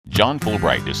John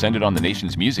Fullbright descended on the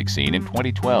nation's music scene in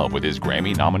 2012 with his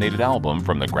Grammy-nominated album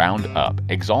From the Ground Up,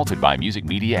 exalted by music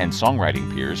media and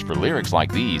songwriting peers for lyrics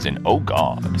like these in Oh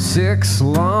God. 6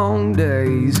 long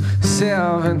days,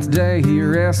 7th day he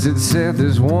rested, said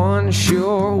there's one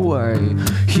sure way.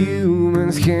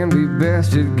 Humans can be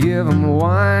bested, give them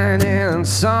wine and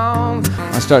song.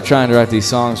 I start trying to write these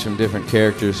songs from different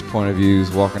characters' point of views,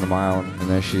 walking a mile in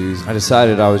their shoes. I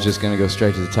decided I was just going to go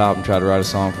straight to the top and try to write a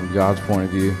song from God's point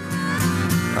of view.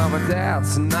 Oh, but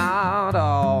that's not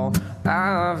all.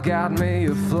 I've got me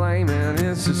a flame and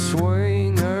it's a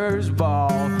swinger's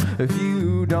ball. If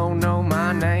you don't know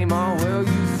my name, oh well,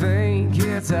 you think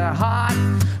it's a hot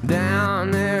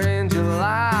down there in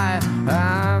July.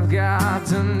 I've got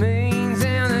the means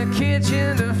in the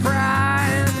kitchen to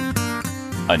fry.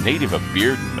 A native of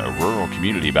Bearden, a rural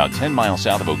community about 10 miles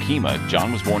south of Okemah,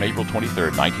 John was born April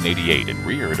 23, 1988, and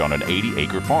reared on an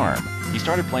 80-acre farm. He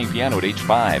started playing piano at age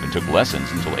 5 and took lessons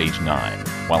until age 9.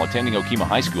 While attending Okemah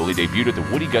High School, he debuted at the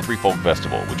Woody Guthrie Folk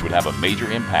Festival, which would have a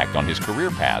major impact on his career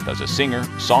path as a singer,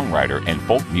 songwriter, and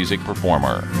folk music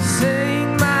performer.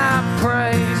 Sing my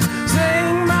praise,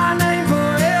 sing my name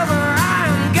forever. I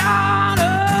am God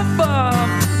above,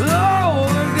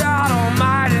 Lord God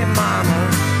Almighty, Mama.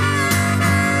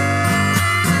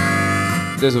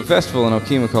 There's a festival in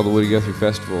Okemah called the Woody Guthrie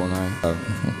Festival, and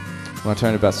when I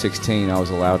turned about 16, I was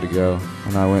allowed to go,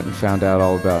 and I went and found out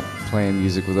all about playing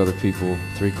music with other people,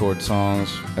 3-chord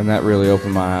songs, and that really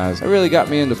opened my eyes. It really got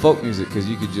me into folk music because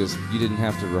you didn't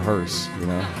have to rehearse, you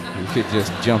know. You could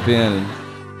just jump in and...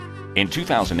 In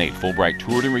 2008, Fullbright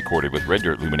toured and recorded with Red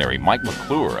Dirt luminary Mike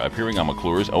McClure, appearing on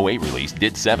McClure's 2008 release,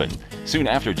 Did 7. Soon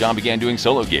after, John began doing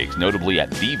solo gigs, notably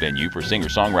at the venue for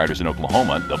singer-songwriters in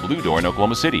Oklahoma, the Blue Door in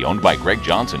Oklahoma City, owned by Greg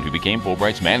Johnson, who became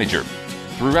Fullbright's manager.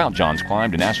 Throughout John's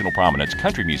climb to national prominence,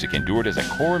 country music endured as a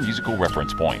core musical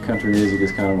reference point. Country music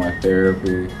is kind of my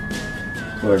therapy.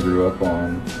 It's what I grew up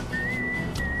on.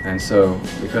 And so,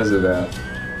 because of that,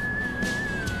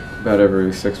 about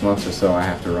every 6 months or so I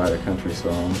have to write a country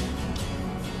song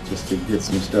just to get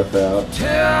some stuff out.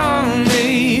 Tell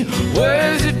me,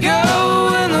 where's it go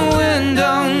when the wind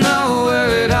don't know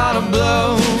where it ought to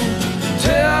blow?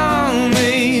 Tell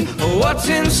me, what's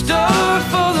in store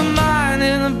for the mind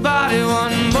and the body?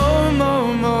 One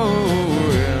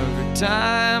more, every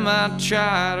time I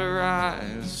try to write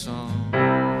a song.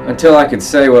 Until I could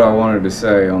say what I wanted to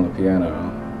say on the piano,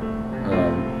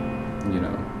 you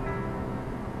know,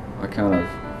 I kind of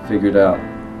figured out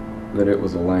that it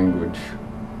was a language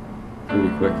pretty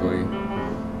quickly,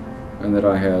 and that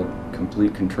I had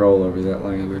complete control over that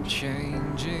language,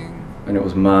 and it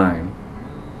was mine.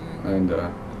 And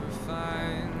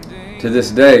to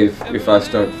this day, if I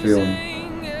start feeling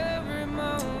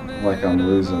like I'm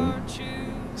losing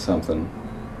something,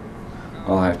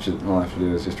 all I have to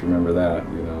do is just remember that,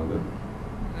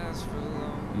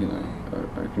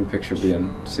 I can picture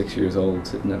being 6 years old,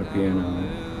 sitting at a piano,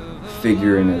 and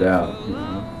figuring it out.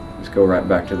 Just go right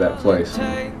back to that place.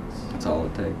 That's all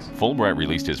it takes. Fullbright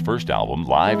released his first album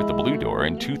live at the Blue Door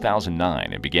in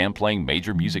 2009 and began playing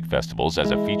major music festivals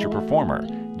as a feature performer,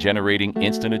 generating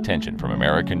instant attention from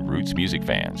American roots music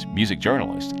fans, music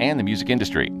journalists, and the music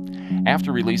industry.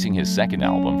 After releasing his second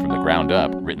album, From the Ground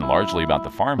Up, written largely about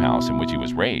the farmhouse in which he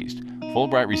was raised,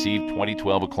 Fullbright received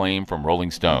 2012 acclaim from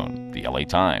Rolling Stone, the LA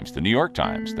Times, the New York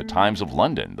Times, the Times of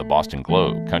London, the Boston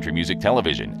Globe, Country Music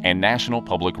Television, and National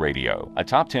Public Radio. A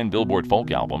top 10 Billboard folk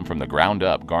album, From the Ground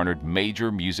Up, garnered major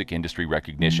music industry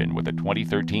recognition with a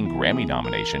 2013 Grammy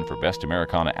nomination for Best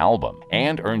Americana Album,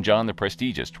 and earned John the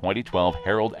prestigious 2012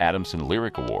 Harold Adamson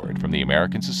Lyric Award from the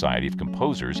American Society of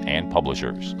Composers and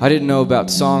Publishers. I didn't know about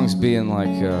songs being like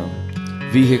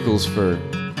vehicles for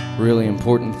really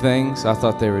important things. I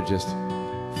thought they were just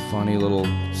funny little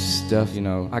stuff,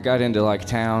 I got into like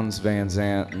Townes, Van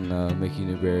Zandt, and Mickey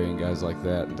Newberry and guys like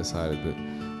that, and decided that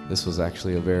this was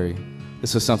actually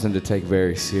this was something to take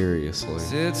very seriously.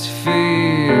 It's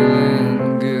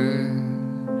feeling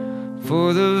good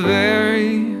for the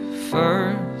very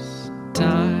first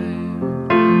time.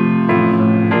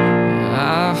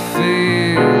 I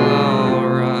feel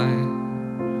alright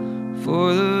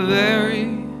for the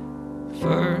very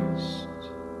first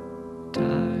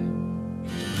time.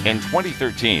 In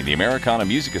 2013, the Americana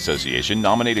Music Association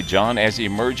nominated John as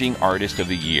Emerging Artist of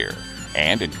the Year.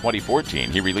 And in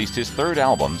 2014, he released his third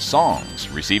album, Songs,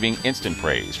 receiving instant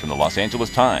praise from the Los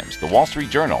Angeles Times, the Wall Street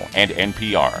Journal, and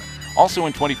NPR. Also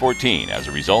in 2014, as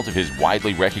a result of his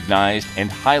widely recognized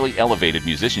and highly elevated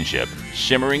musicianship,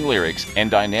 shimmering lyrics, and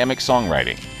dynamic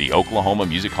songwriting, the Oklahoma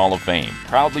Music Hall of Fame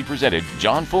proudly presented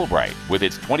John Fullbright with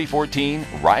its 2014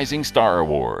 Rising Star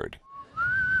Award.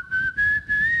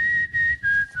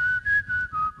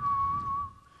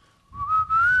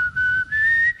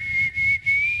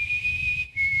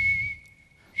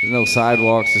 no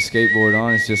sidewalks to skateboard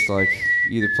on. It's just like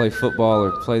either play football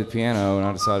or play the piano, and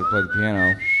I decided to play the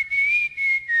piano.